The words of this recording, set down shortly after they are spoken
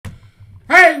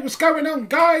what's going on,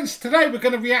 guys? Today we're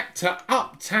going to react to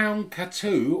Uptown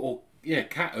Katu, or yeah,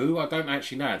 Katu. I don't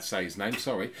actually know how to say his name,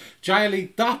 sorry.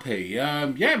 Duppy.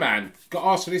 Yeah, man, got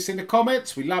asked for this in the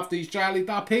comments. We love these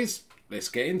Duppies. Let's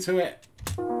get into it.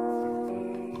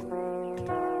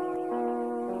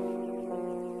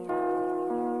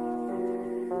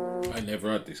 I never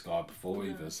heard this guy before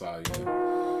either, so yeah.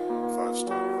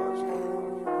 5-star.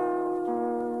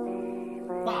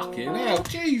 Fucking hell,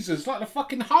 Jesus, like the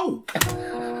fucking Hulk.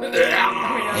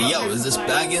 Hey, yo, is this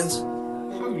Baggins?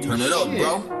 Holy Turn it up, shit.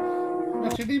 bro.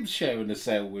 Imagine him sharing a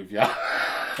cell with you. Real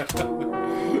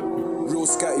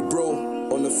scatty, bro.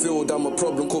 On the field, I'm a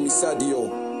problem, call me Sadio.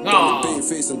 Ah. Done the bait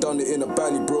face and done it in a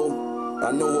valley, bro.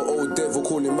 I know what old devil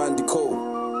call him Andy Cole.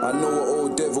 I know what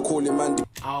old devil call him Andy.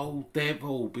 Old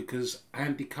Devil, because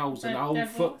Andy Cole's an old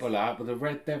Devils. footballer, but the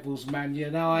Red Devils Man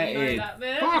United. that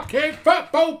bit. Fucking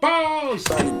football balls!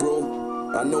 Valley,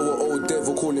 bro. I know what old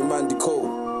devil call him Andy Cole.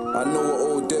 I know what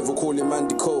old devil call him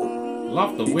Andy Cole.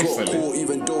 Love the He got whistling. caught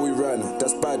even though he ran.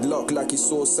 That's bad luck like he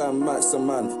saw Sam Max, a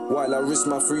man. While I risk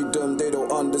my freedom, they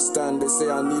don't understand. They say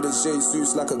I need a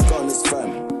Jesus like a Gunners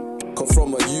fan. Come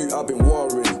from a youth, I've been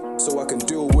warring, so I can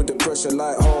deal with the pressure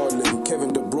like Harlan.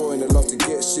 Kevin De Bruyne, I love to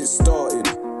get shit started.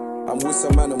 I'm with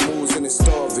some animals and it's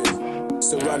starving.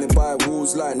 Surrounded by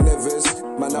wolves like Neves.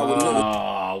 Man, I would never.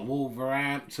 Ah,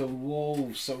 Wolverhampton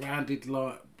Wolves, surrounded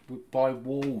by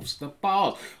wolves. The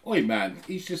bars. Oi, man,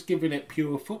 he's just giving it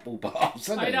pure football bars,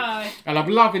 isn't he? I know. And I'm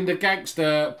loving the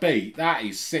gangster beat. That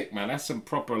is sick, man. That's some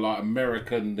proper, like,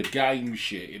 American, the game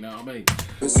shit, you know what I mean?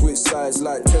 Switch sides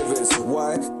like Tevez.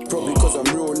 Why? Probably because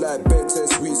I'm real like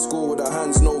Betis. We score with our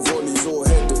hands, no volleys or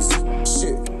headers.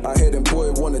 Shit, I hear them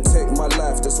boy wanna take my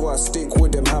life. That's why I stick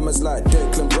with them hammers like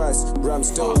Declan Rice.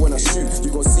 Ramsdale, when I shoot,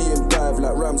 you gon' see him dive.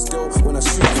 Like Ramsdale, when I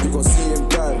shoot, you gon' see him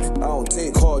dive. I don't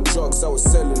take hard drugs, I was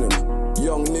selling them.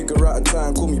 Young nigga out of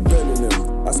time, call me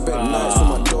Bellingham. I spent nights with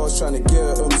my dogs trying to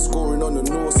get them. Scoring on the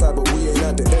north side, but we ain't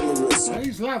at the Emirates.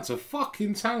 These lads are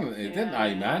fucking talented, didn't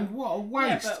they, man? What a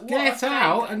waste. but what Get a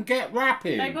out thing. and get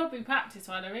rapping. They probably practice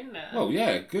while they're in there. Well,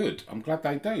 yeah, good. I'm glad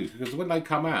they do, because when they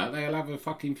come out, they'll have a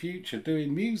fucking future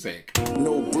doing music.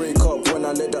 No break up when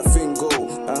I let that thing go.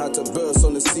 I had to burst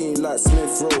on the scene like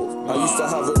Smith Rowe. I used to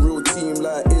have a real team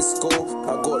like Isco.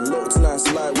 I got locked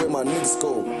nice like where my niggas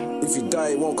go. If you die,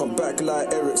 it won't come back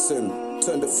like Ericsson.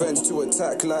 Turn defense to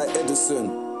attack like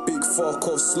Edison. Big fuck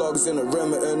off slugs in a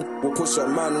Remington. We'll push a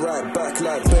man right back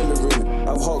like Bellerin.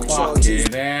 I've hogged charges.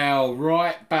 Fucking hell,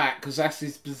 right back, because that's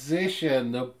his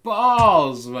position. The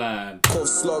bars, man. Off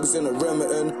slugs in a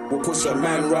Remington. We'll push a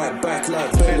man right back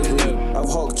like Bellerin. I've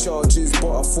hogged charges,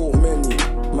 but I fought many.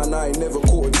 Man, I ain't never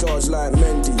caught a charge like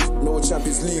Mendy. No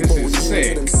Champions League, but we're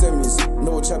into them semis.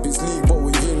 No Champions League, but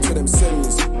we're into them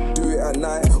semis. Do it at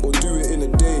night or do it in the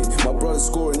day. My brother's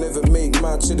scoring never make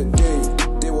match of the day.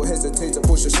 They will hesitate to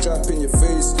push a strap in your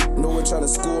face. No one trying to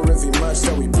score every match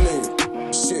that we play.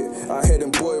 Shit, I hear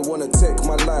them boy wanna take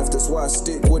my life. That's why I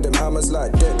stick with them hammers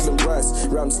like Declan Rice.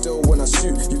 Ramsdale, when I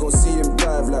shoot, you gon' see him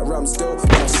dive. Like Ramsdale,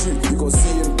 when I shoot, you gon'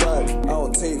 see him dive. I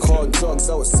don't take hard drugs,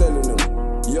 I was selling them.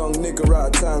 Young nigga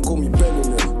out of town, call me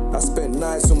Bellingham. I spent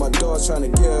nights on my dogs trying to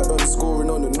get them. Scoring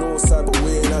on the north side, but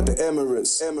we ain't at the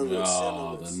Emirates.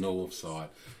 Oh, the north side.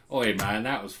 Oi, man,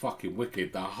 that was fucking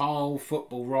wicked. The whole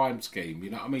football rhyme scheme, you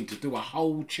know what I mean? To do a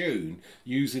whole tune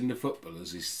using the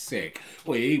footballers is sick.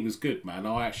 Oi, he was good, man.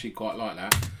 I actually quite like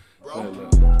that.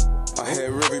 I hear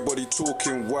everybody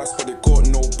talking wise, but they got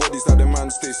no bodies. How the man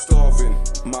stay starving.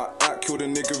 My act killed a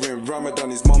nigga in Ramadan.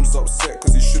 His mum's upset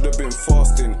because he should have been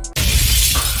fasting.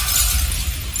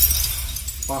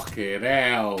 Fucking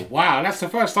hell. Wow, that's the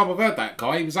first time I've heard that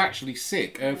guy. He was actually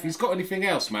sick. If he's got anything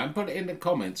else, man, put it in the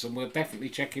comments and we'll definitely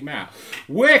check him out.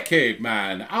 Wicked,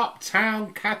 man.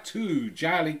 Uptown Katu,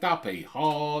 Duppy.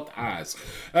 Hard as.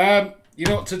 You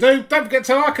know what to do. Don't forget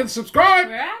to like and subscribe.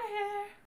 We're out of here.